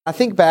I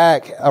think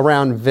back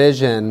around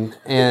vision,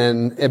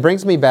 and it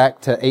brings me back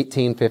to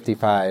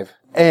 1855.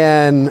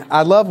 And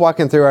I love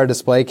walking through our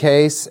display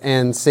case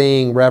and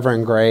seeing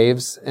Reverend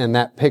Graves and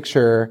that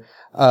picture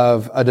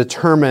of a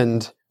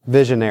determined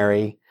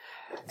visionary.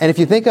 And if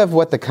you think of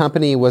what the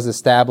company was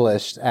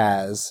established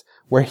as,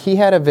 where he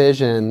had a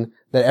vision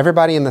that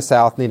everybody in the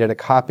South needed a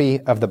copy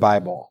of the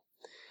Bible.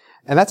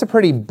 And that's a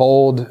pretty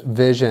bold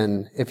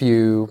vision if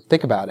you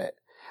think about it.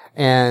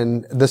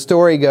 And the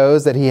story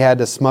goes that he had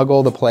to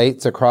smuggle the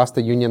plates across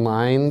the Union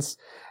lines.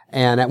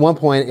 And at one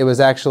point, it was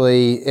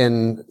actually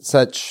in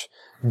such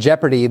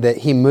jeopardy that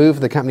he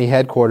moved the company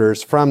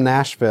headquarters from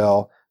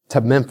Nashville to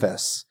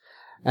Memphis.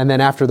 And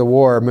then after the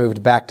war,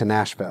 moved back to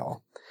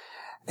Nashville.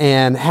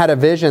 And had a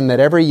vision that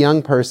every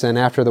young person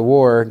after the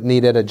war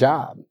needed a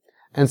job.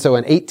 And so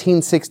in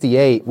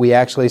 1868, we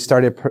actually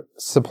started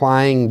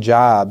supplying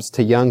jobs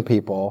to young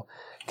people.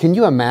 Can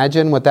you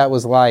imagine what that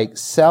was like,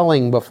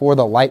 selling before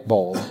the light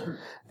bulb?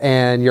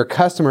 And your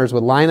customers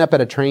would line up at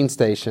a train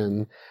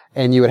station,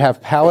 and you would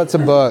have pallets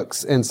of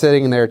books and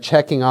sitting there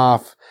checking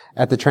off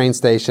at the train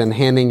station,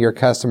 handing your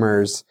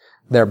customers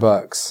their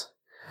books.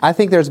 I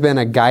think there's been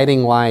a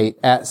guiding light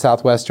at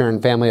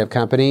Southwestern family of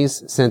companies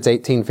since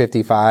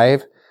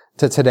 1855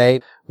 to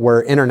today.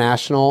 We're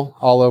international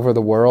all over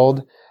the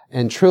world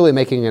and truly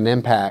making an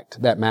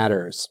impact that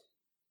matters.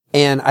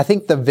 And I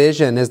think the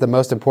vision is the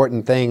most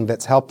important thing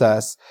that's helped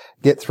us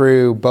get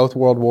through both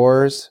world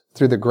wars,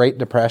 through the Great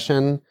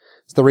Depression.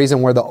 It's the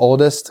reason we're the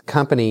oldest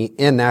company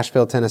in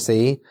Nashville,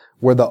 Tennessee.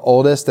 We're the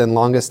oldest and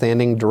longest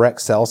standing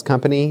direct sales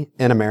company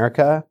in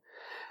America.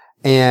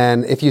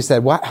 And if you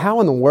said, how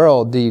in the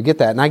world do you get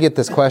that? And I get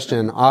this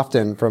question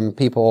often from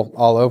people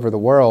all over the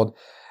world.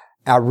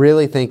 I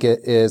really think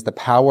it is the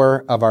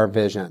power of our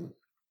vision.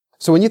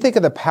 So when you think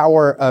of the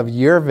power of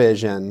your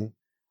vision,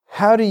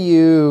 how do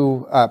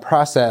you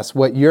process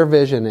what your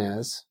vision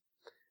is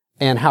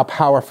and how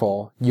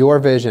powerful your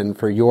vision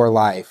for your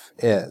life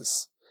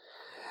is?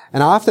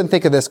 And I often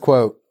think of this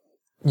quote,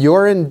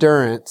 your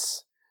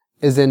endurance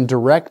is in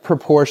direct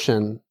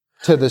proportion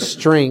to the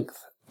strength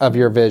of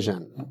your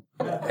vision.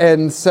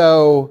 And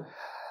so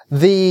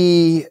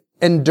the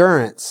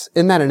endurance,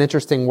 isn't that an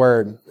interesting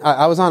word?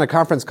 I was on a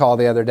conference call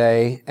the other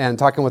day and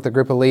talking with a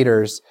group of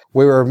leaders.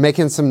 We were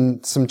making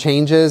some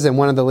changes, and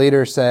one of the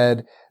leaders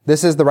said,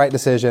 this is the right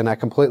decision. I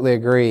completely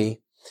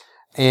agree.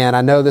 And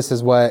I know this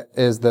is what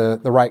is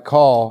the right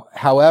call.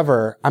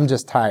 However, I'm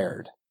just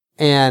tired.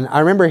 And I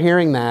remember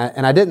hearing that,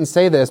 and I didn't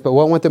say this, but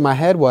what went through my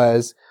head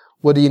was,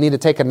 well, do you need to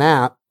take a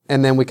nap?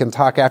 And then we can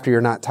talk after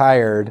you're not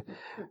tired.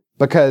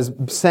 Because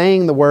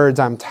saying the words,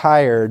 I'm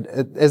tired,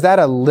 is that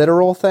a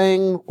literal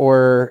thing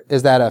or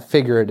is that a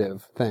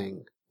figurative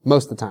thing?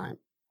 Most of the time.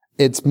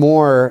 It's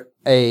more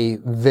a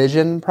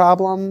vision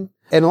problem.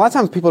 And a lot of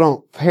times people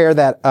don't pair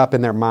that up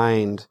in their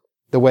mind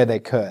the way they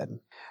could.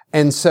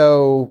 And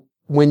so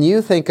when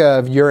you think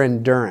of your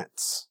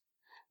endurance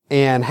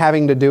and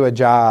having to do a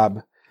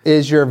job,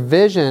 is your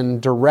vision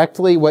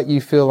directly what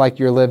you feel like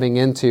you're living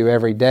into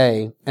every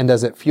day? And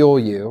does it fuel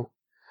you?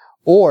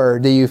 Or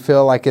do you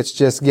feel like it's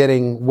just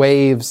getting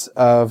waves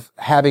of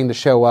having to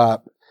show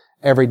up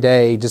every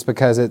day just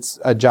because it's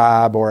a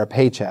job or a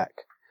paycheck?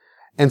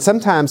 And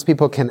sometimes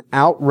people can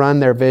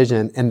outrun their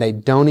vision and they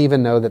don't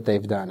even know that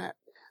they've done it.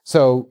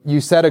 So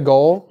you set a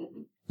goal,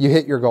 you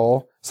hit your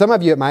goal. Some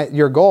of you,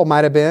 your goal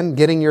might have been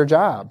getting your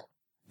job.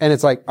 And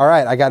it's like, all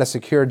right, I got a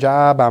secure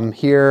job. I'm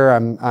here.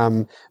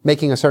 I'm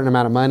making a certain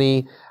amount of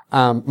money.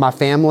 My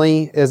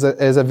family is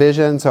a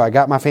vision. So I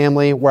got my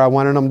family where I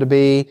wanted them to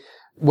be.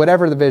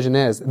 Whatever the vision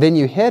is, then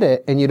you hit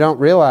it and you don't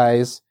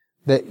realize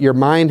that your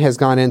mind has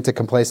gone into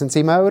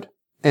complacency mode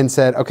and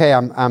said, okay,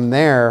 I'm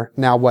there.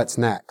 Now what's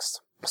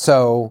next?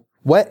 So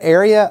what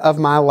area of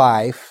my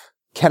life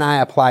can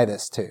I apply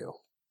this to?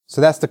 So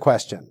that's the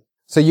question.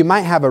 So you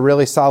might have a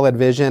really solid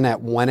vision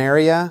at one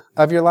area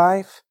of your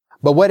life,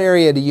 but what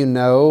area do you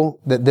know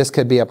that this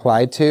could be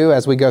applied to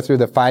as we go through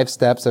the 5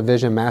 steps of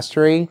vision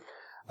mastery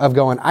of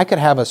going, I could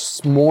have a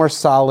more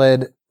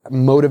solid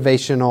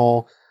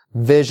motivational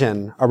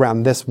vision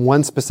around this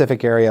one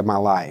specific area of my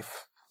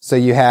life. So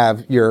you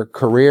have your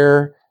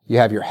career, you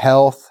have your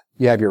health,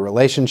 you have your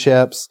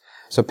relationships.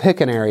 So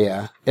pick an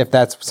area if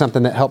that's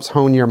something that helps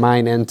hone your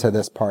mind into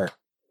this part.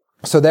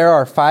 So there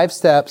are 5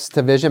 steps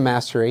to vision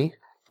mastery.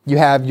 You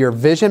have your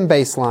vision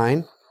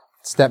baseline,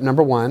 step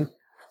number 1.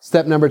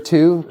 Step number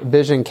 2,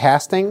 vision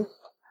casting.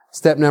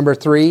 Step number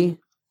 3,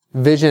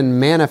 vision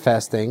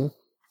manifesting.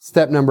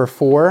 Step number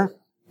 4,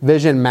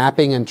 vision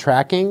mapping and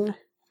tracking.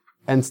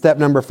 And step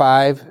number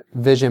 5,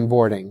 vision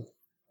boarding.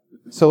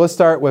 So let's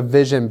start with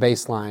vision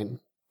baseline.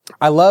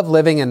 I love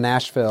living in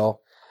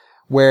Nashville,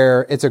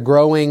 where it's a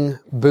growing,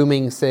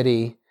 booming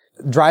city,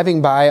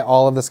 driving by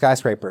all of the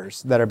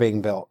skyscrapers that are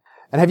being built.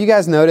 And have you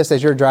guys noticed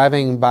as you're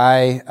driving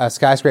by a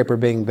skyscraper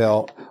being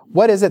built,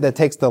 what is it that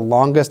takes the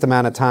longest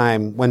amount of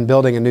time when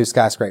building a new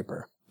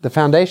skyscraper? The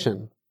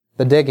foundation,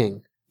 the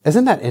digging.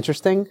 Isn't that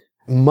interesting?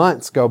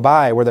 Months go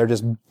by where they're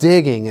just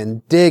digging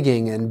and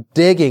digging and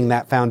digging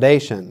that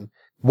foundation.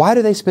 Why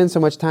do they spend so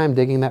much time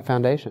digging that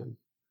foundation?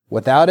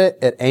 Without it,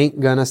 it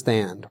ain't gonna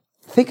stand.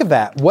 Think of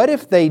that. What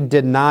if they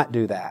did not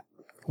do that?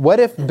 What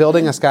if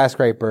building a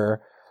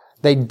skyscraper,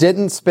 they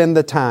didn't spend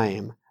the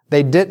time,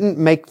 they didn't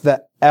make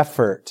the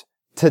effort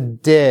to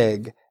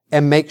dig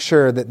and make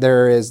sure that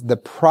there is the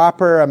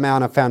proper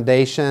amount of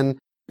foundation,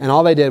 and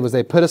all they did was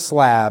they put a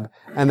slab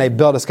and they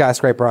built a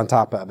skyscraper on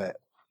top of it.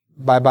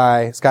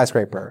 Bye-bye,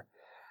 skyscraper.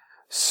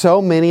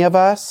 So many of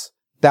us,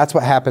 that's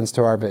what happens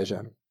to our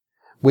vision.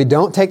 We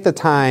don't take the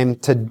time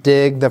to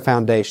dig the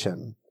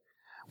foundation.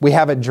 We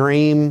have a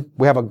dream,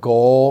 we have a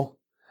goal,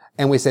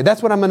 and we say,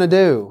 that's what I'm going to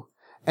do.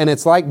 And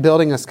it's like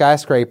building a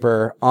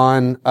skyscraper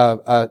on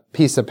a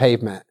piece of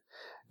pavement.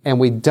 And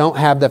we don't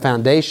have the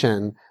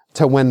foundation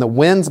to when the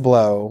winds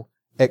blow,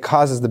 it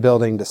causes the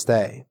building to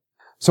stay.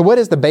 So what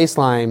is the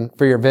baseline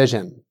for your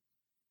vision?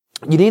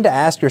 You need to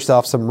ask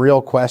yourself some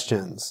real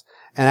questions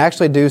and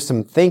actually do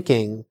some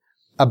thinking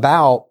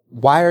about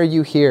why are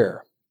you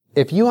here?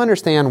 If you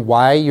understand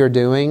why you're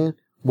doing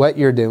what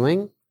you're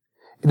doing,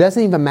 it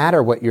doesn't even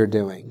matter what you're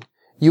doing.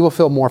 You will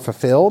feel more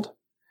fulfilled.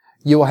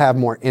 You will have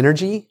more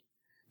energy.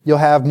 You'll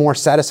have more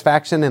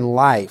satisfaction in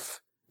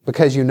life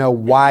because you know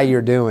why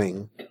you're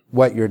doing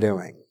what you're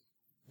doing.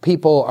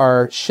 People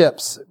are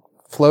ships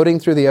floating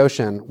through the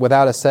ocean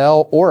without a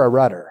sail or a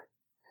rudder.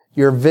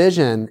 Your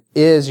vision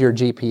is your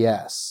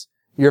GPS.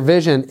 Your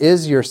vision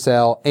is your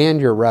sail and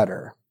your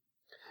rudder.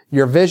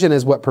 Your vision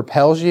is what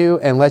propels you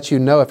and lets you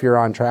know if you're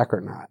on track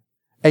or not.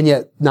 And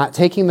yet not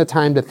taking the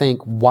time to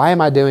think, why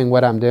am I doing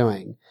what I'm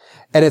doing?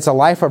 And it's a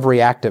life of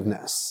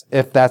reactiveness,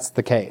 if that's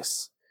the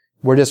case.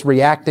 We're just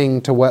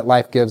reacting to what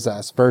life gives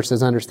us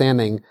versus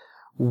understanding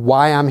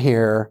why I'm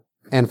here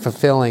and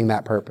fulfilling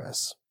that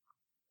purpose.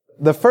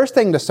 The first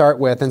thing to start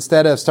with,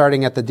 instead of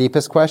starting at the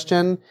deepest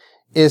question,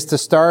 is to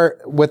start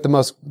with the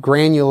most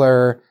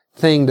granular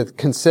thing to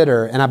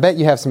consider. And I bet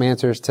you have some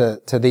answers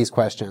to these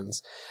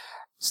questions.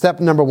 Step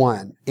number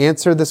 1,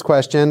 answer this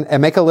question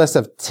and make a list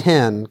of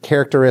 10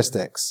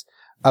 characteristics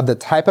of the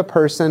type of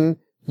person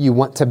you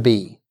want to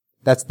be.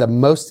 That's the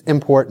most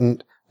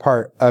important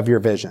part of your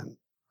vision.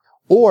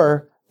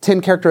 Or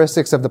 10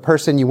 characteristics of the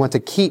person you want to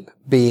keep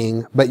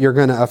being, but you're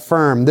going to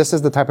affirm, this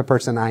is the type of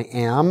person I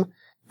am,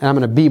 and I'm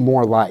going to be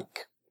more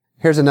like.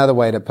 Here's another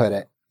way to put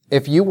it.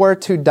 If you were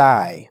to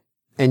die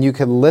and you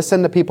could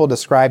listen to people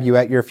describe you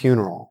at your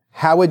funeral,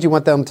 how would you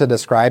want them to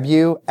describe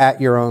you at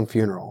your own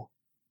funeral?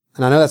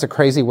 And I know that's a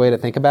crazy way to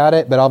think about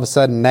it, but all of a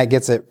sudden that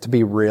gets it to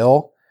be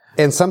real.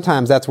 And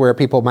sometimes that's where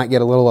people might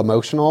get a little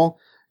emotional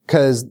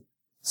because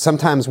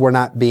sometimes we're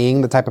not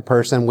being the type of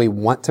person we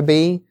want to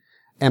be.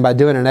 And by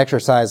doing an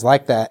exercise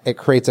like that, it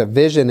creates a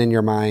vision in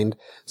your mind.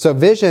 So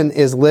vision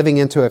is living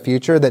into a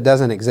future that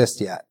doesn't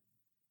exist yet.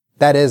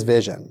 That is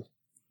vision.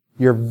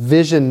 You're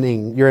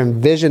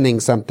envisioning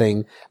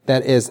something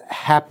that is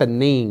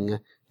happening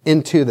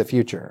into the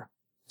future.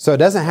 So it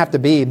doesn't have to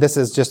be, this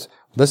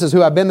is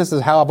who I've been, this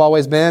is how I've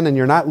always been, and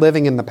you're not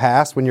living in the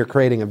past when you're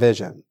creating a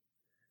vision.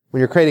 When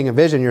you're creating a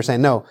vision, you're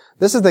saying, no,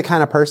 this is the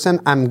kind of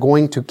person I'm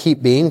going to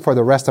keep being for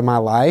the rest of my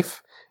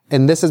life,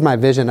 and this is my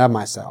vision of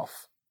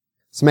myself.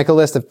 So make a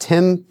list of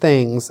 10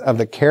 things of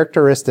the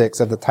characteristics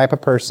of the type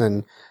of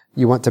person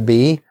you want to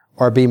be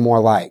or be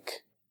more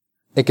like.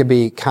 It could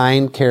be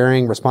kind,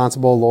 caring,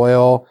 responsible,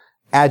 loyal,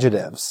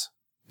 adjectives.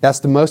 That's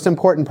the most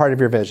important part of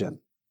your vision.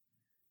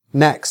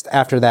 Next,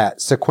 after that,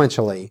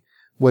 sequentially,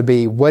 would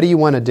be, what do you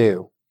want to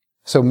do?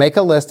 So make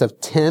a list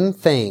of 10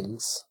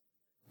 things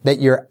that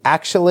you're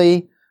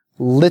actually,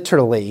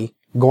 literally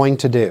going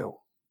to do.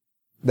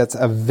 That's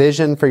a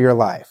vision for your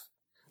life.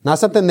 Not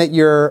something that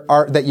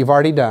you've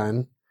already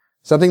done,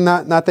 something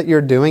not that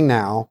you're doing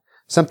now,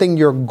 something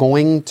you're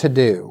going to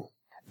do.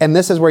 And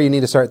this is where you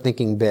need to start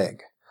thinking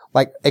big.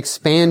 Like,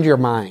 expand your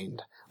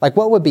mind. Like,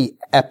 what would be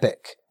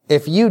epic?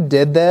 If you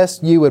did this,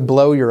 you would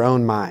blow your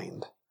own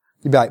mind.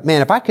 You'd be like,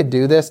 man, if I could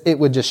do this, it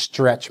would just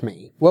stretch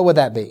me. What would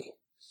that be?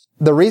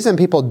 The reason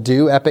people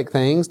do epic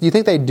things, do you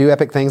think they do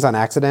epic things on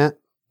accident?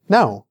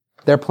 No.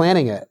 They're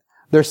planning it.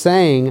 They're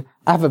saying,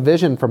 I have a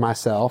vision for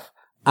myself.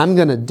 I'm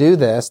going to do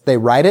this. They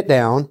write it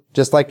down,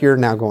 just like you're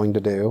now going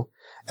to do,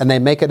 and they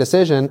make a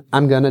decision,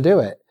 I'm going to do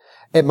it.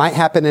 It might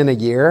happen in a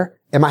year.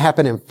 It might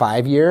happen in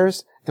 5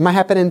 years. It might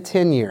happen in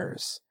 10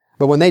 years.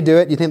 But when they do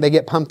it, you think they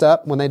get pumped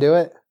up when they do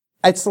it?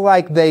 It's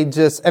like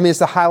it's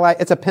the highlight,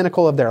 it's a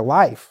pinnacle of their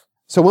life.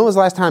 So when was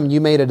the last time you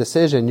made a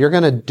decision? You're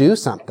going to do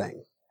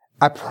something.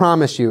 I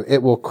promise you,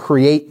 it will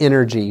create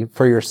energy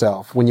for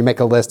yourself when you make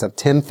a list of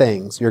 10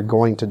 things you're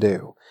going to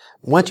do.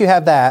 Once you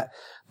have that,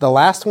 the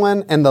last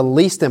one and the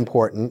least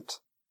important,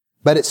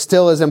 but it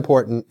still is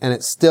important and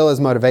it still is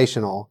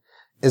motivational,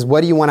 is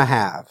what do you want to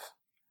have?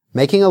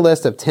 Making a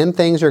list of 10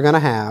 things you're going to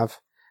have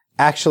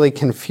actually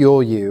can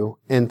fuel you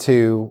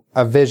into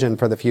a vision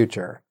for the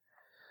future.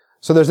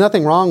 So there's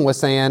nothing wrong with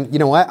saying, you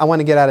know what, I want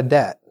to get out of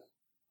debt.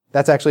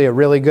 That's actually a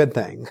really good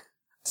thing.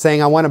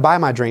 Saying I want to buy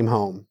my dream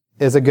home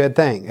is a good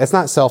thing. It's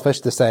not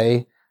selfish to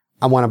say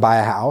I want to buy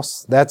a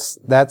house.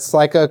 That's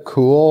like a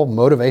cool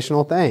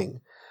motivational thing.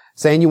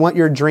 Saying you want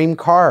your dream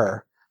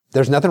car,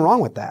 there's nothing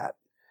wrong with that.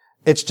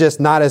 It's just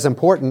not as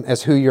important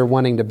as who you're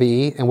wanting to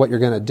be and what you're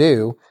going to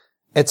do.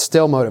 It's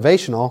still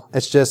motivational.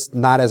 It's just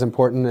not as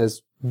important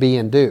as be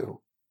and do.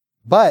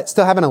 But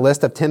still having a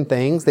list of 10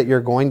 things that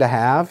you're going to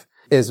have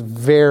is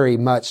very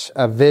much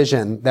a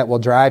vision that will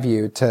drive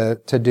you to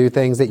do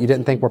things that you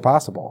didn't think were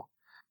possible.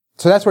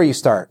 So that's where you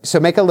start. So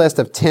make a list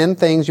of 10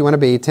 things you want to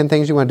be, 10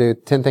 things you want to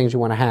do, 10 things you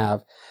want to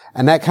have.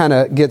 And that kind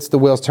of gets the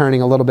wheels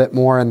turning a little bit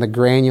more in the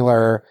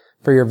granular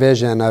for your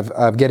vision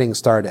of getting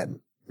started.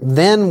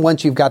 Then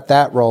once you've got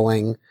that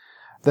rolling,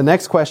 the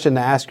next question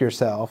to ask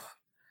yourself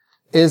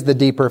is the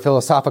deeper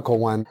philosophical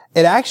one.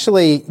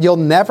 You'll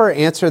never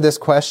answer this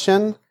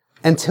question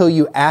until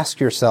you ask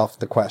yourself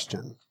the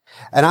question.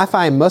 And I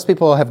find most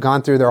people have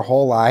gone through their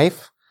whole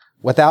life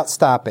without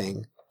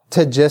stopping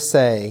to just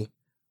say,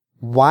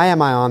 why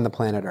am I on the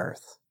planet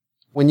Earth?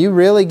 When you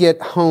really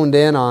get honed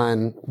in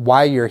on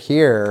why you're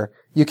here,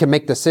 you can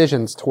make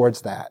decisions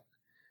towards that.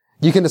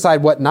 You can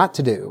decide what not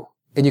to do,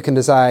 and you can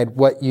decide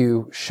what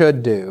you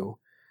should do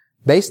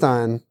based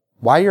on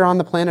why you're on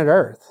the planet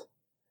Earth.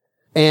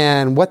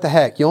 And what the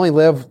heck, you only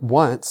live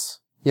once.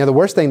 The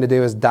worst thing to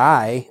do is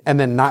die and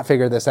then not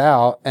figure this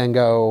out and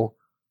go,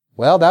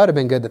 well, that would have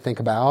been good to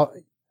think about.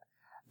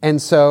 And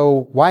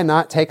so why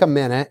not take a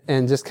minute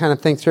and just kind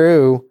of think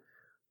through,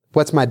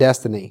 what's my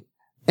destiny?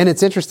 And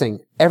it's interesting.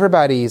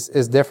 Everybody's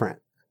is different.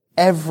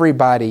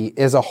 Everybody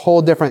is a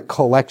whole different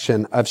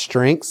collection of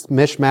strengths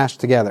mishmashed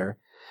together.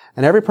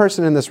 And every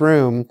person in this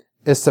room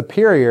is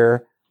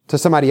superior to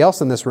somebody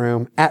else in this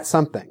room at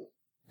something.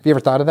 Have you ever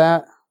thought of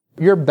that?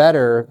 You're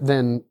better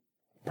than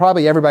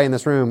probably everybody in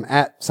this room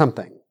at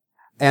something.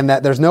 And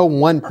that there's no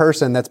one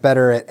person that's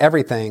better at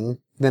everything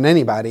than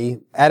anybody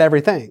at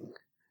everything.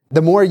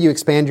 The more you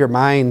expand your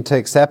mind to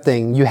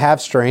accepting you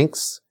have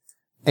strengths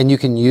and you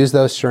can use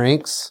those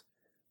strengths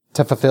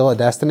to fulfill a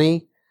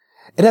destiny,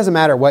 it doesn't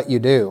matter what you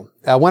do.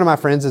 One of my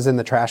friends is in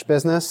the trash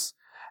business,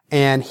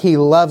 and he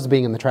loves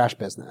being in the trash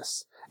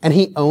business. And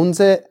he owns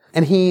it,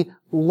 and he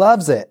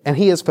loves it, and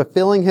he is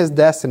fulfilling his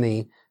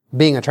destiny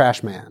being a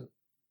trash man.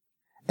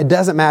 It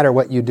doesn't matter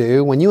what you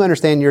do. When you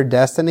understand your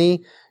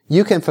destiny,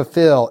 you can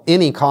fulfill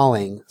any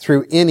calling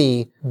through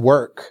any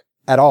work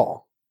at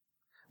all.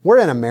 We're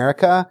in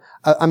America.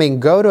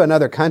 Go to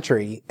another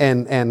country,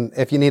 and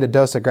if you need a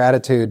dose of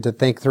gratitude to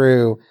think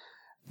through,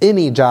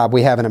 any job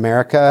we have in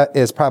America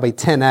is probably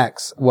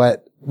 10x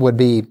what would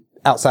be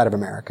outside of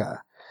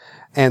America.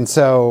 And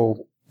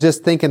so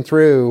just thinking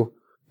through,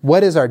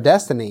 what is our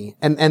destiny?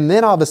 And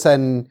then all of a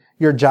sudden,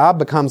 your job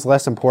becomes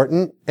less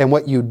important and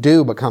what you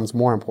do becomes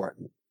more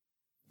important.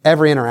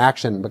 Every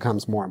interaction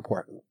becomes more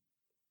important.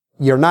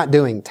 You're not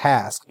doing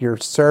tasks. You're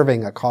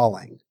serving a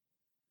calling.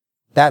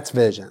 That's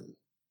vision.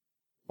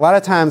 A lot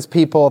of times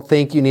people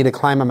think you need to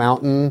climb a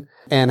mountain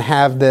and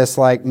have this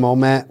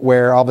moment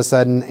where all of a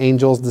sudden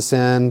angels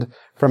descend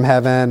from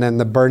heaven and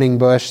the burning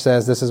bush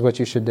says this is what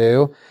you should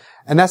do.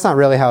 And that's not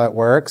really how it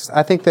works.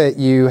 I think that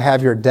you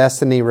have your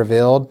destiny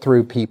revealed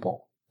through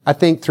people. I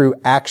think through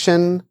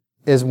action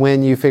is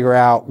when you figure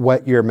out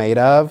what you're made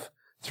of.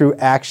 Through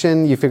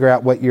action, you figure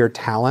out what your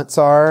talents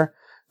are.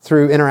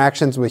 Through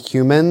interactions with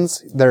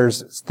humans,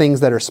 there's things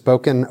that are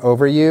spoken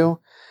over you.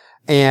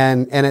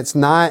 And it's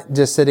not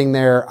just sitting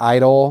there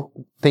idle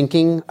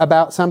thinking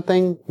about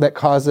something that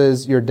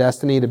causes your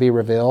destiny to be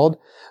revealed,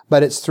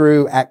 but it's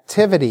through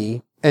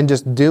activity and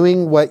just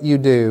doing what you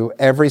do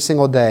every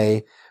single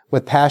day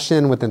with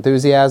passion, with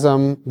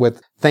enthusiasm,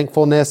 with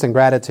thankfulness and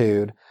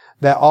gratitude,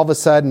 that all of a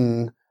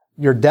sudden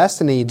your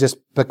destiny just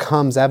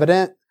becomes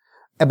evident.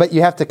 But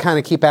you have to kind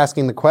of keep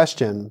asking the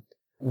question,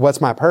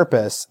 what's my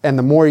purpose? And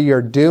the more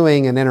you're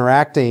doing and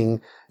interacting,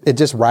 it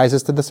just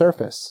rises to the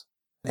surface.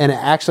 And it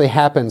actually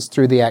happens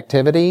through the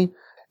activity.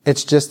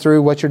 It's just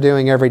through what you're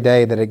doing every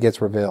day that it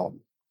gets revealed.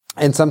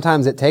 And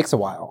sometimes it takes a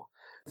while.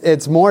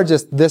 It's more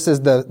just this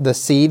is the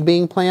seed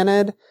being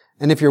planted.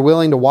 And if you're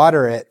willing to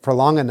water it for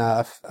long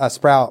enough, a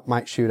sprout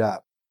might shoot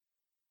up.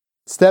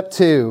 Step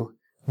 2,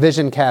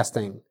 vision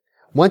casting.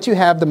 Once you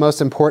have the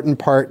most important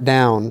part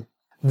down,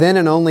 then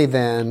and only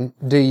then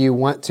do you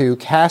want to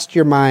cast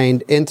your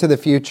mind into the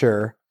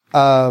future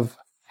of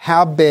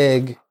how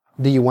big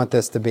do you want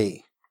this to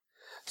be?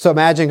 So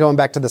imagine going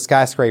back to the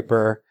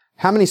skyscraper.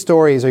 How many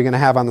stories are you going to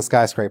have on the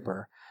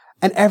skyscraper?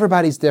 And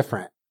everybody's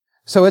different.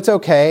 So it's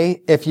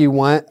okay if you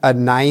want a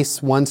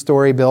nice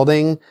one-story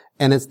building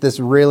and it's this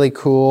really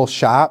cool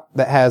shop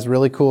that has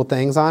really cool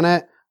things on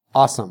it.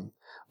 Awesome.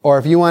 Or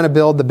if you want to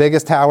build the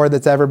biggest tower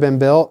that's ever been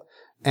built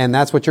and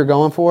that's what you're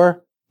going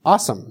for,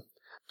 awesome.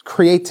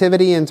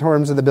 Creativity in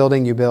terms of the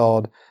building you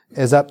build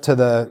is up to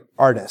the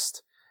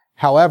artist.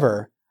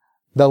 However,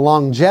 the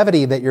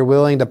longevity that you're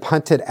willing to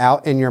punt it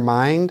out in your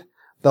mind,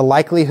 the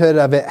likelihood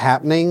of it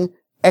happening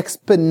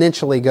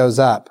exponentially goes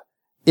up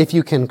if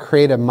you can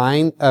create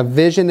a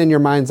vision in your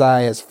mind's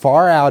eye as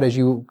far out as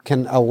you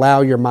can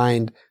allow your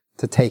mind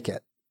to take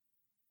it.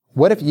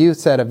 What if you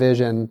set a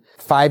vision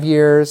 5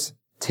 years,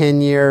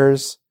 10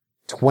 years,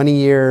 20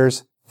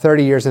 years,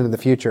 30 years into the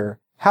future?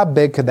 How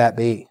big could that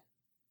be?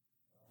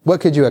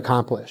 What could you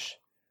accomplish?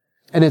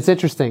 And it's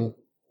interesting.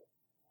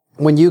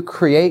 When you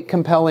create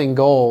compelling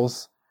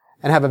goals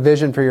and have a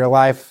vision for your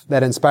life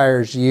that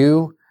inspires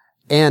you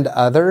and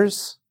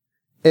others,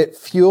 it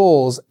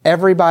fuels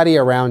everybody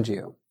around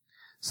you.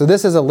 So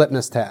this is a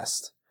litmus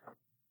test.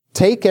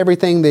 Take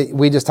everything that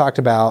we just talked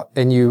about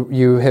and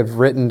you have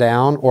written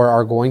down or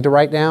are going to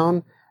write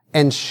down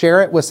and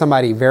share it with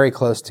somebody very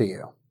close to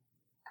you.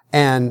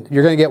 And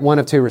you're going to get one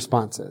of two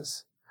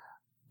responses.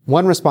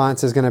 One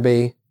response is going to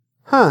be,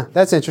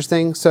 that's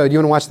interesting. So do you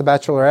want to watch The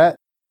Bachelorette?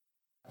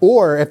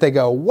 Or if they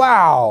go,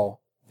 wow,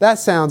 that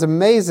sounds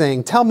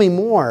amazing. Tell me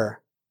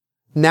more.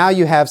 Now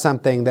you have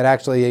something that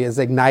actually is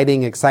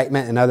igniting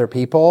excitement in other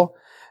people,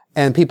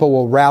 and people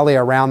will rally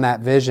around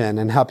that vision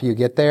and help you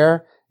get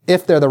there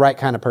if they're the right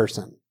kind of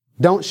person.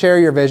 Don't share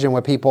your vision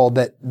with people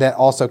that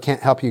also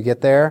can't help you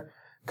get there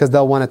because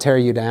they'll want to tear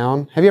you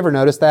down. Have you ever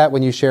noticed that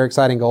when you share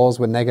exciting goals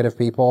with negative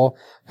people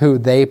who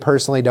they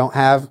personally don't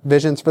have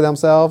visions for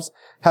themselves?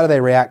 How do they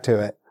react to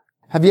it?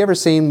 Have you ever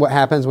seen what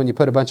happens when you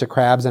put a bunch of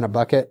crabs in a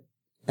bucket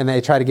and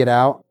they try to get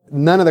out?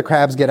 None of the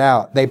crabs get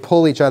out. They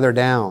pull each other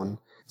down.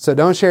 So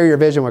don't share your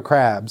vision with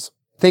crabs.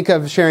 Think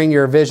of sharing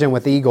your vision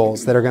with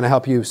eagles that are going to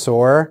help you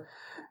soar.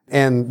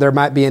 And there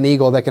might be an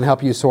eagle that can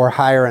help you soar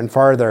higher and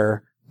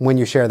farther when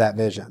you share that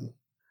vision.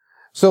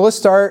 So let's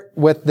start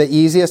with the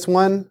easiest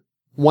one,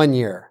 1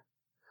 year.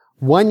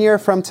 1 year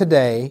from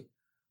today,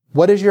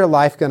 what is your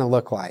life going to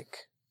look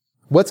like?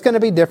 What's going to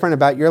be different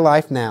about your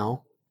life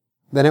now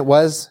than it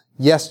was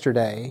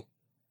yesterday,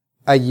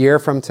 a year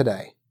from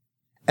today?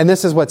 And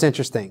this is what's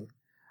interesting.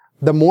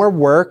 The more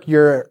work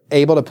you're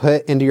able to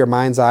put into your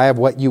mind's eye of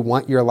what you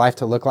want your life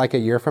to look like a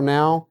year from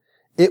now,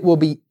 it will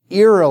be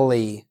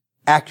eerily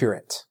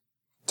accurate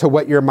to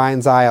what your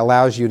mind's eye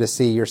allows you to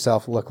see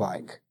yourself look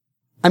like.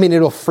 I mean,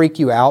 it'll freak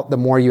you out the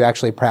more you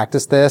actually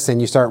practice this and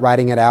you start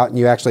writing it out and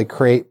you actually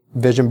create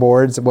vision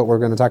boards, what we're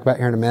going to talk about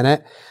here in a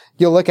minute.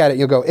 You'll look at it,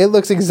 you'll go, it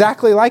looks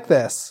exactly like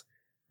this.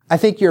 I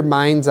think your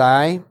mind's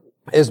eye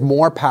is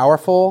more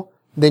powerful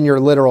than your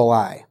literal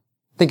eye.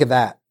 Think of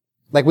that.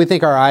 Like, we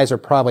think our eyes are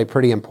probably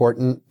pretty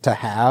important to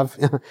have.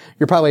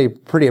 You're probably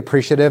pretty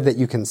appreciative that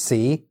you can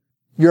see.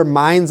 Your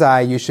mind's eye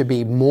you should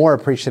be more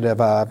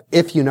appreciative of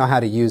if you know how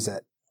to use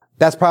it.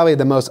 That's probably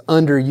the most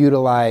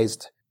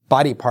underutilized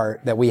body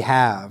part that we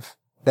have.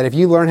 That if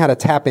you learn how to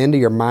tap into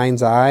your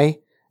mind's eye,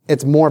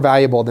 it's more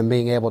valuable than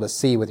being able to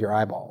see with your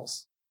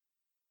eyeballs.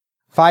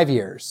 5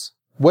 years.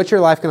 What's your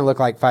life going to look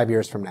like 5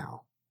 years from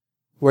now?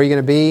 Where are you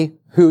going to be?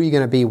 Who are you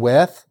going to be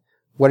with?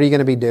 What are you going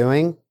to be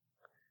doing?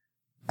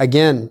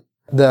 Again,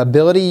 the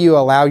ability you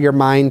allow your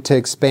mind to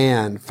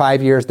expand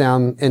 5 years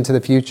down into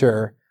the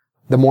future,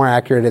 the more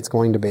accurate it's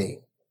going to be.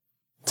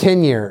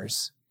 10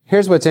 years.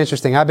 Here's what's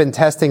interesting. I've been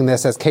testing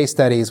this as case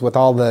studies with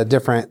all the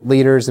different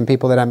leaders and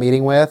people that I'm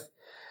meeting with.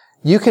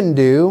 You can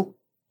do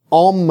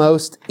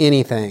almost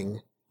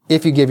anything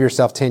if you give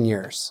yourself 10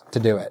 years to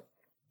do it.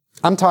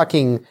 I'm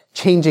talking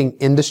changing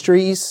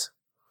industries,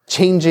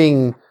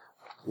 changing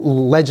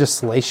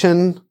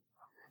legislation.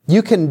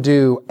 You can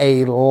do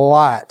a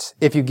lot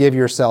if you give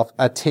yourself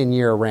a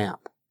 10-year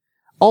ramp.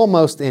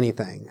 Almost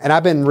anything. And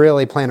I've been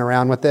really playing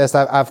around with this.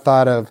 I've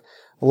thought of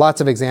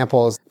lots of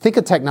examples. Think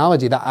of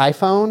technology. The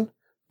iPhone,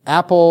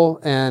 Apple,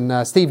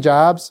 and Steve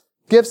Jobs.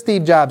 Give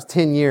Steve Jobs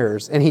 10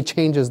 years and he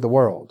changes the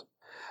world.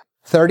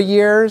 30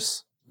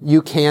 years,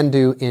 you can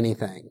do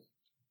anything.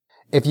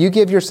 If you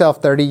give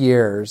yourself 30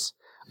 years,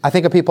 I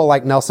think of people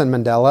like Nelson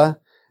Mandela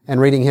and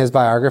reading his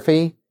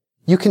biography,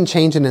 you can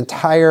change an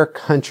entire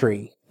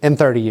country in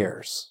 30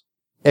 years.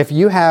 If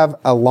you have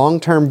a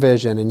long-term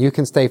vision and you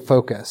can stay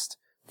focused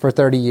for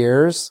 30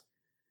 years,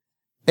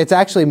 it's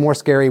actually more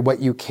scary what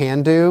you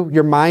can do.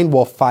 Your mind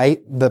will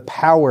fight the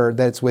power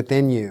that's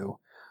within you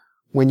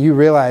when you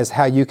realize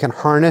how you can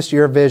harness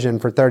your vision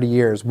for 30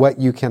 years, what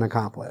you can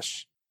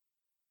accomplish.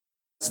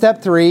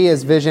 Step 3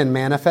 is vision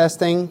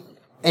manifesting.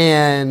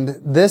 And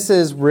this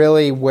is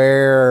really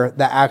where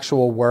the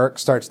actual work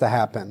starts to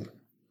happen.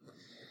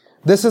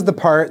 This is the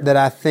part that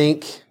I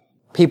think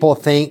people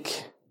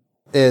think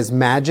is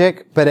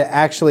magic, but it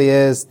actually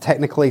is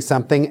technically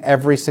something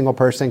every single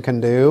person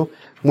can do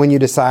when you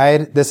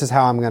decide this is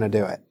how I'm going to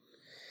do it.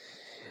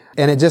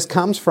 And it just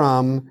comes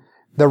from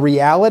the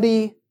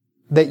reality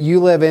that you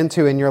live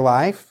into in your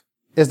life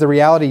is the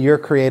reality you're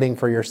creating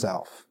for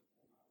yourself,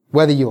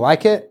 whether you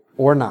like it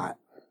or not.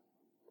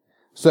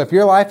 So if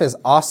your life is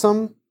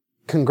awesome,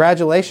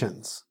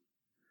 congratulations.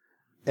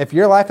 If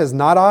your life is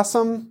not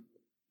awesome,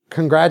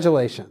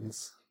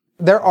 congratulations.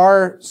 There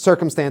are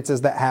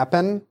circumstances that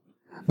happen,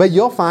 but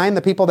you'll find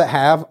the people that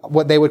have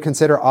what they would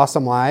consider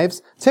awesome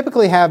lives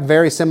typically have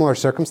very similar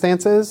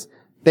circumstances.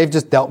 They've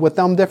just dealt with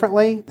them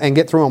differently and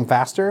get through them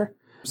faster.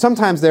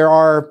 Sometimes there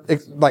are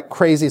like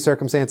crazy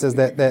circumstances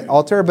that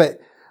alter, but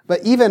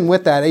even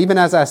with that, even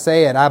as I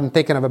say it, I'm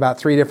thinking of about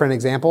 3 different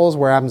examples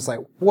where I'm just like,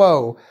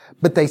 whoa,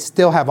 but they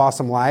still have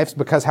awesome lives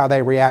because how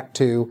they react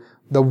to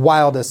the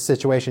wildest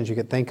situations you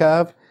could think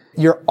of.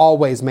 You're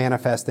always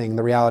manifesting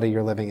the reality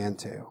you're living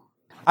into.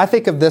 I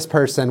think of this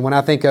person when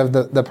I think of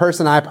the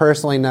person I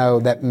personally know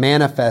that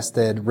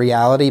manifested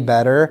reality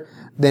better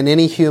than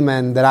any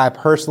human that I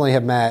personally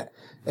have met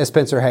is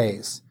Spencer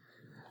Hayes.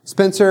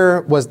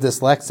 Spencer was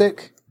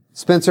dyslexic.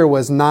 Spencer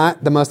was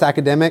not the most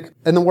academic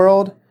in the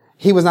world.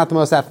 He was not the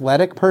most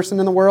athletic person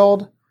in the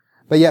world,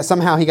 but yet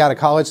somehow he got a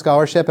college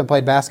scholarship and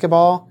played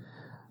basketball.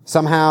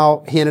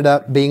 Somehow he ended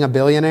up being a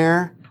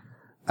billionaire.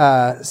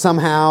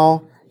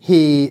 Somehow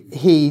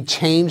he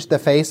changed the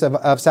face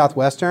of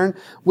Southwestern.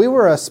 We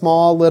were a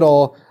small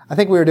little, I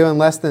think we were doing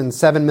less than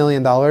 $7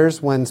 million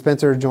when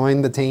Spencer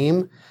joined the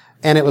team.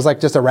 And it was like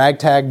just a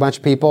ragtag bunch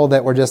of people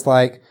that were just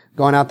like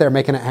going out there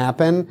making it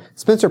happen.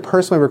 Spencer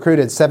personally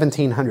recruited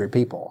 1,700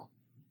 people.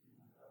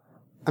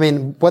 I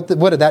mean, what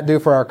did that do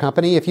for our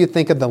company? If you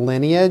think of the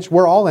lineage,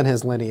 we're all in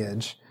his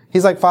lineage.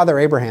 He's like Father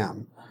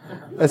Abraham.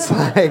 It's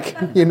like,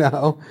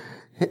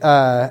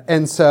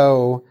 and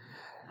so,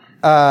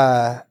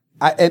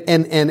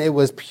 and it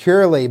was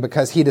purely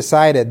because he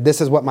decided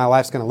this is what my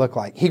life's going to look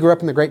like. He grew up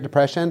in the Great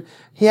Depression.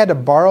 He had to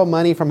borrow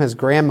money from his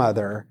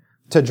grandmother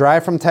to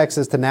drive from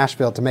Texas to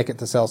Nashville to make it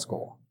to cell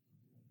school.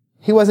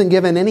 He wasn't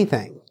given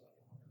anything.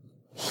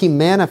 He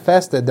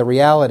manifested the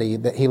reality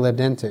that he lived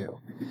into.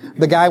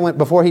 The guy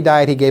before he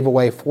died, he gave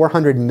away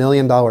 $400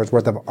 million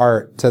worth of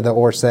art to the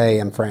Orsay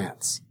in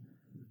France.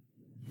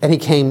 And he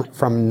came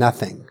from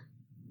nothing.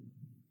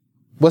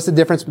 What's the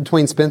difference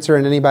between Spencer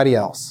and anybody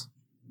else?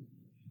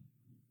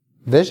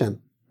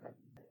 Vision.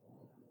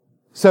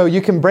 So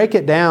you can break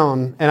it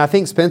down, and I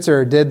think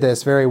Spencer did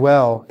this very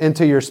well,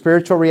 into your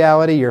spiritual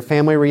reality, your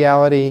family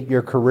reality,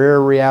 your career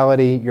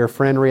reality, your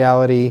friend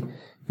reality,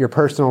 your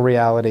personal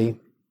reality.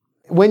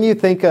 When you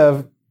think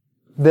of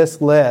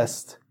this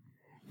list,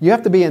 you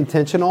have to be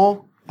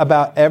intentional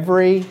about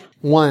every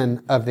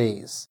one of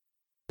these.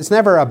 It's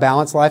never a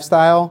balanced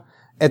lifestyle.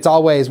 It's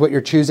always what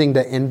you're choosing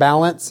to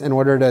imbalance in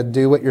order to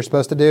do what you're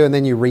supposed to do, and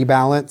then you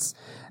rebalance.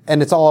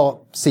 And it's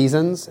all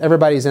seasons.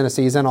 Everybody's in a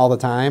season all the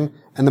time.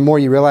 And the more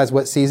you realize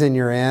what season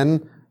you're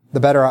in,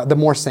 the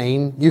more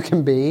sane you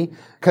can be.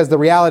 Because the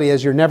reality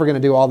is you're never going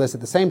to do all this at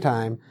the same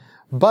time,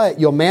 but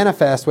you'll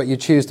manifest what you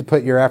choose to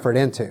put your effort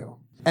into.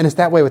 And it's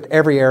that way with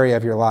every area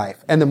of your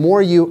life. And the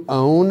more you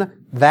own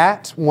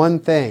that one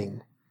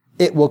thing,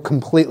 it will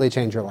completely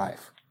change your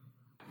life.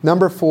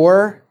 Number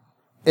 4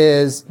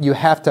 is you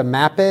have to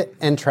map it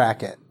and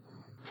track it.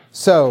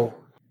 So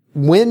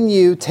when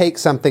you take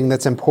something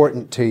that's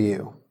important to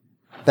you,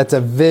 that's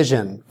a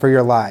vision for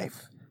your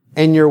life,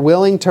 and you're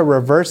willing to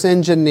reverse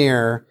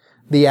engineer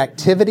the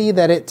activity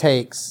that it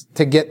takes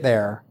to get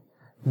there,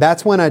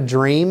 that's when a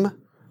dream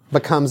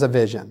becomes a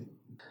vision.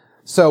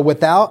 So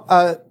without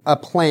a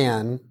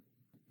plan,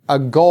 a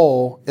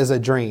goal is a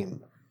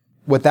dream.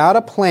 Without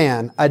a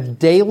plan, a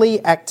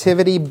daily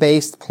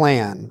activity-based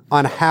plan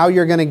on how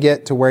you're going to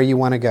get to where you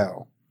want to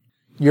go,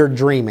 you're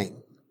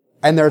dreaming.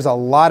 And there's a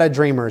lot of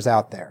dreamers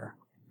out there.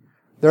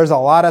 There's a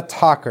lot of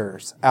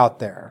talkers out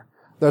there.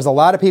 There's a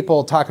lot of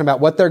people talking about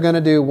what they're going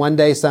to do one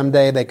day,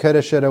 someday. They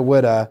coulda, shoulda,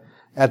 woulda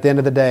at the end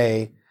of the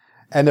day.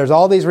 And there's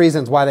all these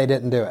reasons why they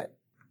didn't do it.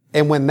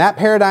 And when that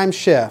paradigm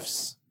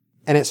shifts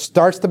and it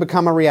starts to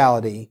become a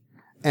reality,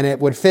 and it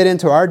would fit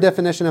into our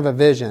definition of a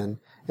vision,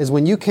 is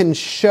when you can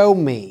show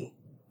me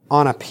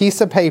on a piece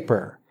of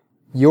paper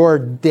your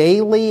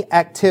daily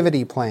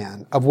activity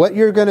plan of what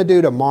you're going to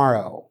do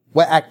tomorrow,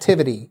 what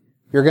activity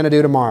you're going to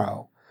do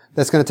tomorrow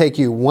that's going to take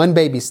you one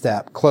baby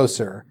step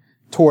closer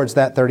towards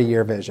that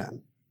 30-year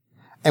vision.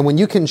 And when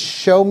you can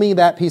show me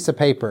that piece of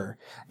paper,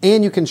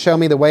 and you can show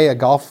me the way a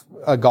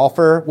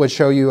golfer would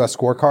show you a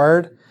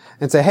scorecard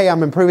and say, hey,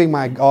 I'm improving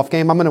my golf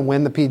game. I'm going to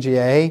win the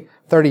PGA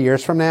 30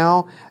 years from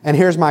now. And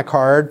here's my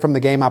card from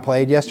the game I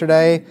played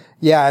yesterday.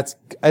 Yeah,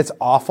 it's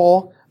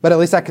awful, but at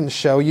least I can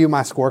show you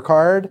my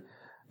scorecard.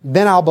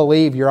 Then I'll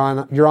believe you're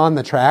on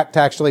the track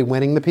to actually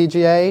winning the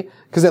PGA,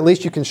 because at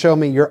least you can show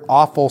me your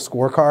awful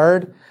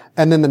scorecard.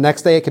 And then the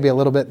next day it could be a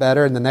little bit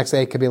better, and the next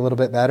day it could be a little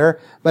bit better.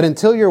 But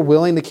until you're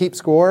willing to keep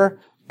score,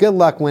 good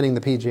luck winning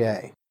the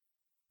PGA.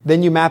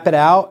 Then you map it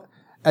out,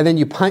 and then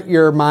you punt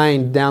your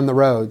mind down the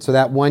road. So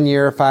that 1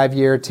 year, 5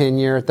 year, 10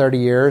 year, 30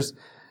 years.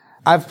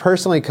 I've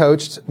personally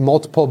coached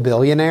multiple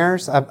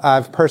billionaires.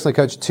 I've personally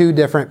coached 2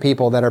 different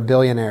people that are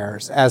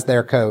billionaires as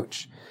their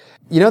coach.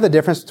 You know the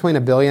difference between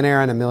a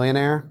billionaire and a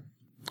millionaire?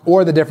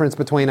 Or the difference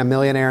between a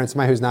millionaire and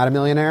somebody who's not a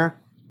millionaire?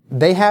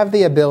 They have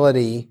the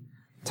ability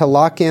to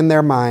lock in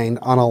their mind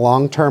on a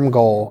long-term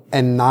goal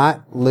and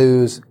not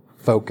lose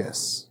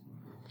focus.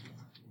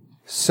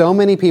 So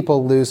many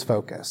people lose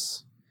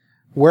focus.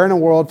 We're in a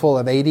world full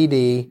of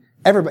ADD.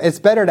 It's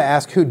better to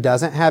ask who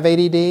doesn't have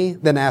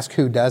ADD than ask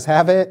who does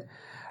have it.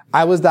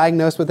 I was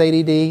diagnosed with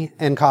ADD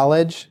in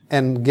college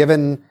and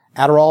given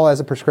Adderall as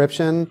a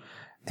prescription,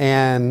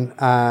 and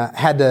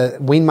had to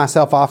wean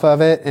myself off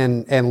of it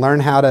and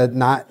learn how to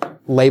not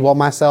label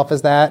myself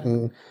as that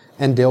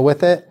and deal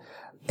with it.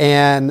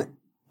 And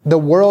the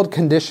world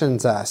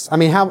conditions us. I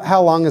mean,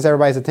 how long is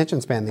everybody's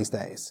attention span these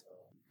days?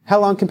 How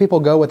long can people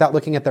go without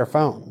looking at their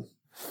phone?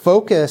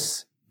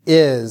 Focus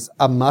is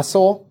a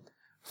muscle.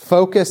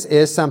 Focus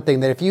is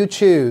something that if you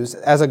choose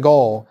as a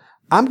goal,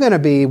 I'm going to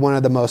be one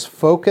of the most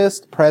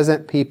focused,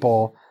 present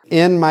people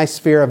in my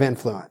sphere of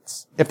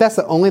influence. If that's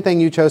the only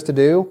thing you chose to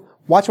do,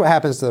 watch what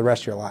happens to the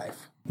rest of your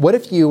life. What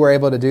if you were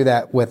able to do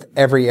that with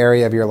every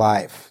area of your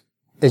life?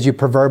 is you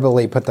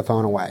proverbially put the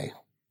phone away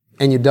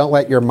and you don't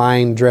let your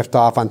mind drift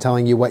off on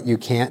telling you what you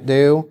can't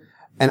do.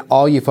 And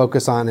all you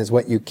focus on is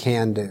what you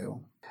can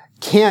do.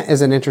 Can't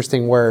is an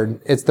interesting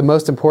word. It's the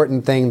most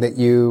important thing that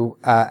you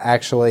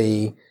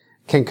actually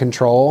can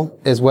control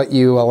is what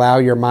you allow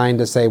your mind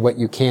to say what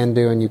you can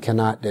do and you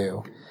cannot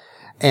do.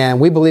 And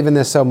we believe in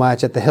this so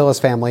much at the Hillis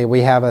family.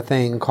 We have a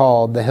thing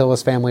called the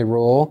Hillis family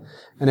rule.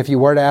 And if you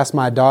were to ask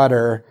my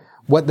daughter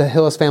what the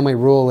Hillis family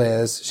rule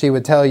is, she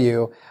would tell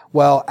you,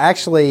 well,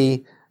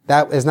 actually,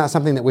 that is not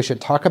something that we should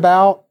talk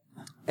about.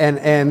 And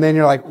then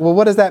you're like, well,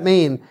 what does that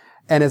mean?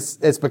 And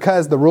it's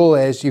because the rule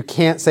is you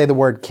can't say the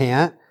word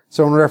can't.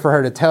 So in order for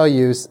her to tell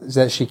you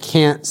that she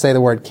can't say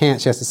the word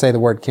can't, she has to say the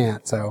word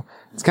can't. So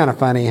it's kind of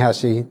funny how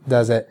she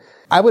does it.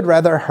 I would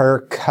rather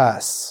her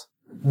cuss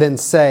than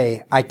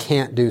say, I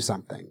can't do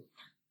something.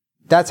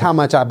 That's how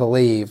much I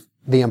believe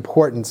the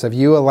importance of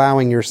you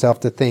allowing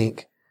yourself to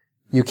think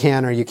you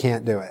can or you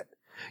can't do it.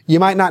 You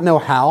might not know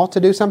how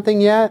to do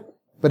something yet,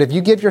 but if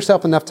you give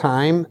yourself enough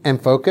time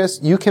and focus,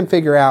 you can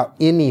figure out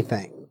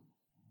anything.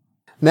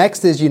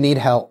 Next is you need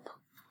help.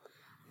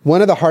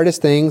 One of the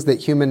hardest things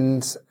that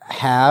humans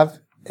have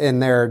in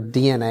their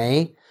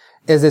DNA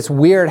is it's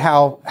weird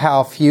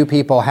how few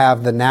people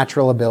have the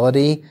natural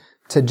ability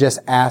to just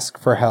ask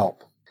for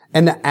help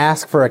and to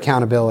ask for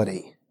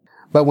accountability.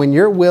 But when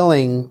you're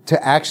willing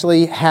to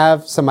actually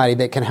have somebody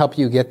that can help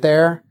you get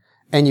there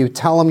and you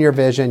tell them your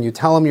vision, you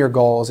tell them your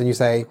goals, and you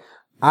say,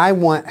 I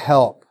want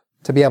help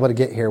to be able to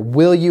get here.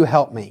 Will you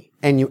help me?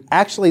 And you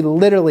actually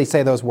literally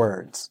say those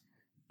words.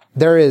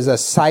 There is a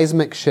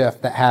seismic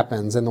shift that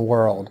happens in the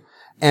world.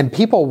 And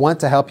people want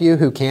to help you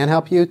who can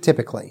help you,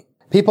 typically.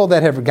 People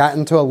that have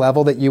gotten to a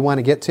level that you want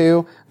to get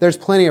to, there's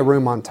plenty of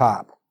room on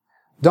top.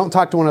 Don't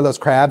talk to one of those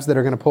crabs that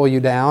are going to pull you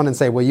down and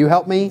say, will you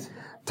help me?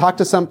 Talk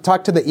to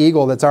the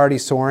eagle that's already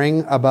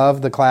soaring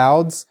above the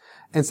clouds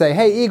and say,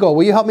 hey, eagle,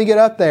 will you help me get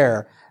up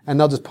there? And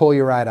they'll just pull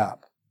you right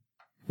up.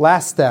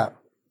 Last step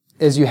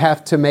is you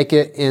have to make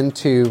it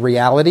into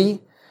reality.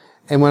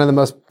 And one of the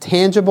most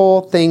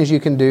tangible things you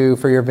can do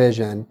for your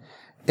vision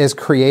is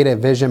create a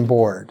vision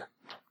board.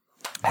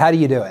 How do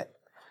you do it?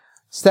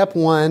 Step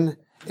one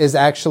is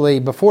actually,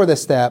 before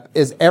this step,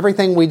 is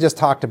everything we just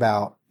talked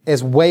about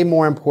is way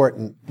more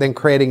important than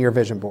creating your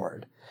vision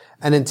board.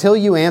 And until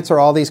you answer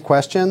all these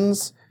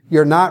questions,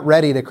 you're not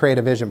ready to create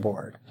a vision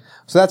board.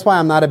 So that's why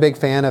I'm not a big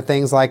fan of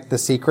things like The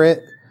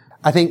Secret.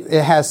 I think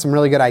it has some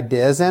really good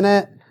ideas in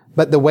it,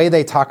 but the way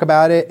they talk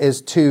about it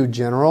is too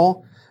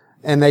general.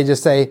 And they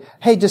just say,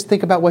 hey, just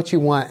think about what you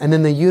want, and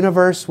then the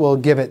universe will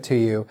give it to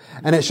you.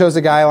 And it shows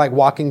a guy like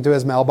walking to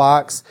his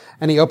mailbox,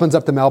 and he opens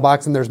up the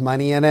mailbox and there's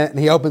money in it, and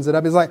he opens it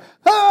up. He's like,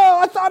 oh,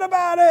 I thought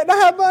about it, and I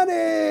have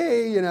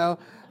money,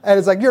 And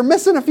it's like, you're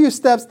missing a few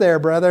steps there,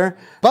 brother.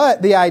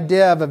 But the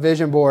idea of a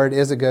vision board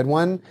is a good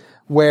one,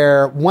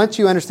 where once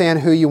you understand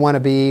who you want to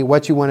be,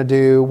 what you want to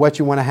do, what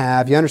you want to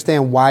have, you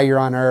understand why you're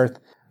on earth,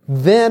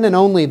 then and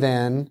only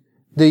then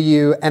do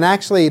you, and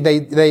actually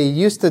they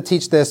used to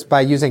teach this by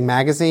using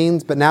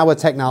magazines, but now with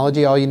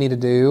technology, all you need to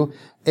do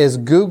is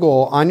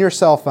Google on your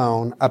cell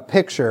phone a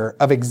picture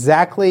of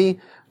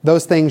exactly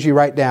those things you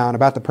write down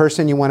about the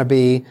person you want to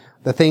be,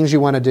 the things you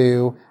want to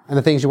do, and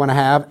the things you want to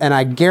have. And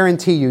I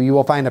guarantee you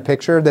will find a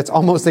picture that's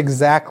almost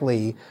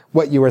exactly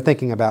what you were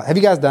thinking about. Have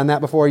you guys done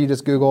that before? You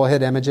just Google,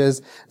 hit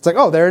images. It's like,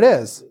 oh, there it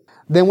is.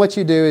 Then what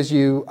you do is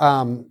you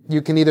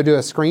can either do a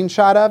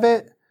screenshot of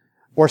it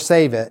or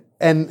save it.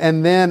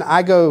 And then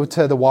I go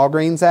to the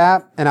Walgreens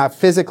app and I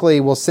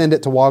physically will send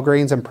it to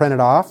Walgreens and print it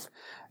off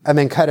and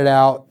then cut it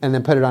out and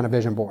then put it on a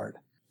vision board.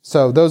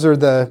 So those are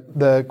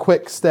the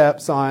quick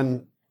steps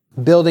on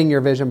building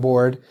your vision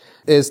board,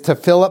 is to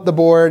fill up the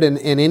board and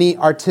in any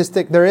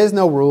artistic, there is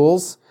no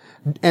rules.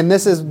 And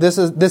this is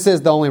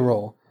the only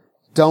rule.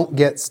 Don't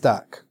get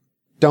stuck.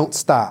 Don't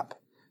stop.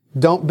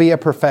 Don't be a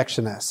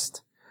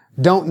perfectionist.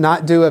 Don't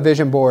not do a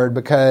vision board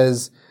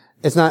because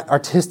it's not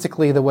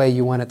artistically the way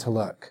you want it to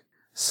look.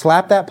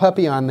 Slap that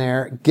puppy on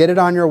there, get it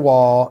on your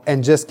wall,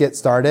 and just get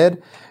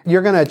started.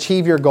 You're going to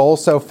achieve your goal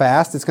so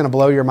fast, it's going to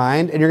blow your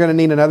mind, and you're going to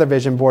need another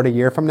vision board a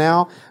year from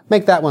now.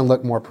 Make that one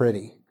look more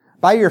pretty.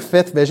 By your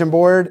 5th vision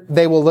board,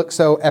 they will look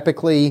so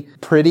epically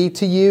pretty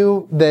to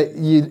you that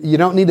you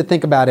don't need to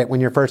think about it when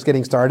you're first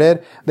getting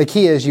started. The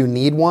key is you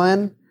need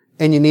one,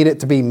 and you need it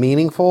to be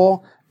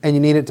meaningful, and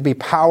you need it to be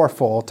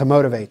powerful to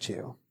motivate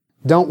you.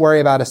 Don't worry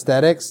about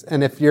aesthetics,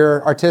 and if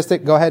you're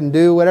artistic, go ahead and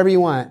do whatever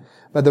you want.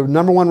 But the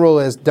number one rule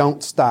is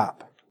don't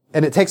stop.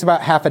 And it takes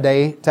about half a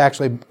day to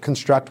actually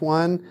construct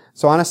one.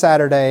 So on a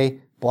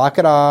Saturday, block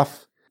it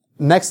off.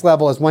 Next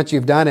level is once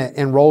you've done it,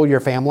 enroll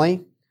your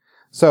family.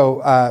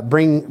 So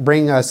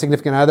bring a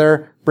significant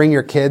other, bring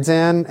your kids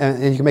in,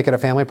 and you can make it a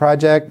family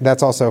project.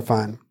 That's also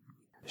fun.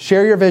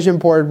 Share your vision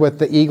board with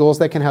the eagles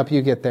that can help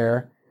you get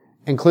there.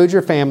 Include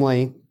your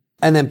family,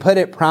 and then put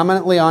it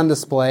prominently on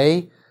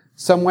display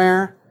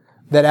somewhere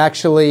that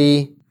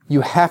actually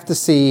you have to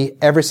see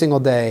every single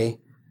day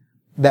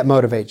that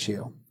motivates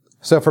you.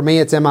 So for me,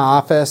 it's in my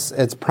office.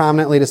 It's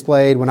prominently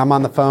displayed. When I'm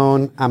on the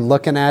phone, I'm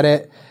looking at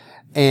it.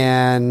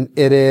 And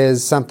it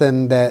is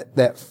something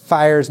that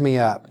fires me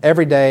up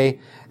every day.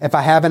 If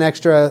I have an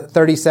extra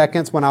 30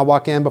 seconds when I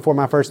walk in before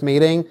my first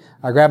meeting,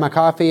 I grab my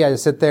coffee, I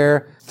just sit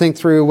there, think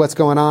through what's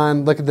going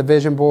on, look at the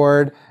vision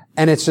board,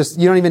 and it's just,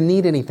 you don't even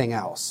need anything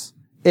else.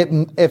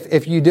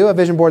 If you do a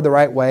vision board the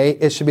right way,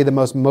 it should be the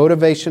most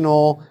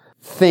motivational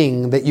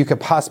thing that you could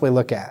possibly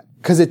look at.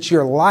 Because it's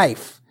your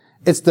life.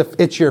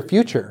 It's your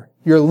future.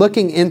 You're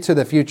looking into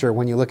the future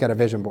when you look at a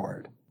vision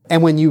board.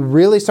 And when you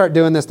really start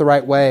doing this the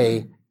right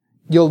way,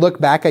 you'll look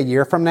back a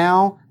year from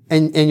now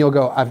and you'll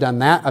go, I've done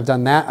that, I've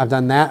done that, I've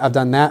done that, I've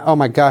done that. Oh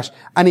my gosh,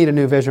 I need a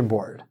new vision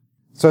board.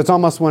 So it's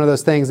almost one of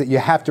those things that you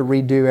have to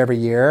redo every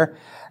year.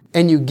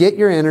 And you get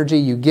your energy,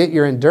 you get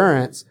your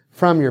endurance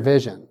from your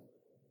vision.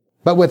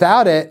 But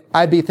without it,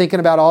 I'd be thinking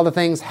about all the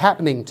things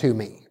happening to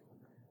me.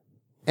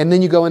 And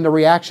then you go into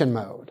reaction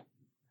mode.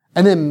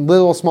 And then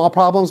little small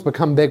problems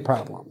become big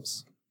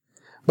problems.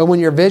 But when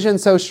your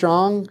vision's so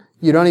strong,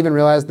 you don't even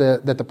realize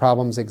that the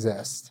problems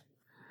exist.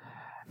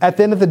 At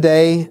the end of the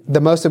day,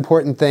 the most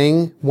important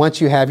thing,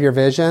 once you have your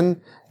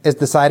vision, is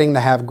deciding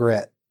to have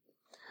grit.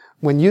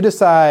 When you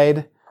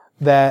decide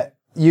that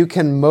you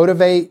can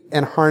motivate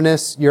and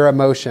harness your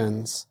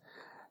emotions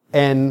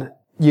and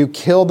you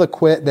kill the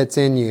quit that's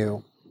in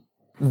you,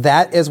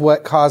 that is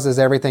what causes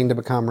everything to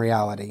become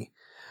reality.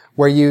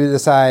 Where you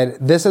decide,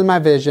 this is my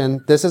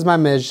vision, this is my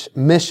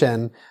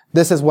mission,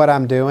 this is what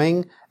I'm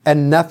doing,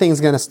 and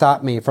nothing's going to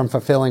stop me from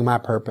fulfilling my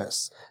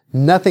purpose.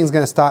 Nothing's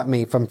going to stop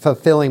me from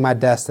fulfilling my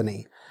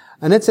destiny.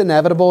 And it's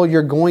inevitable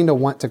you're going to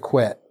want to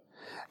quit.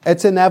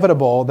 It's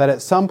inevitable that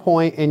at some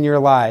point in your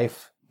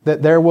life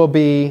that there will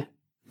be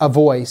a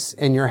voice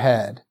in your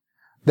head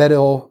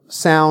that'll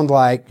sound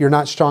like you're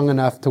not strong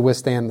enough to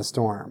withstand the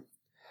storm.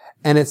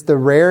 And it's the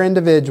rare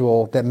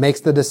individual that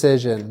makes the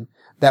decision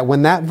that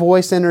when that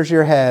voice enters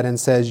your head and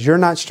says, you're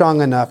not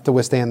strong enough to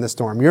withstand the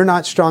storm, you're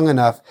not strong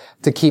enough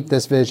to keep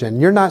this vision,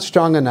 you're not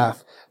strong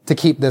enough to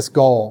keep this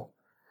goal,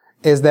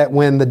 is that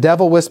when the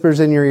devil whispers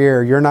in your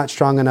ear, you're not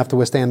strong enough to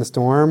withstand the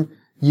storm,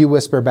 you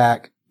whisper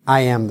back, I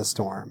am the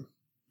storm.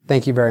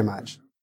 Thank you very much.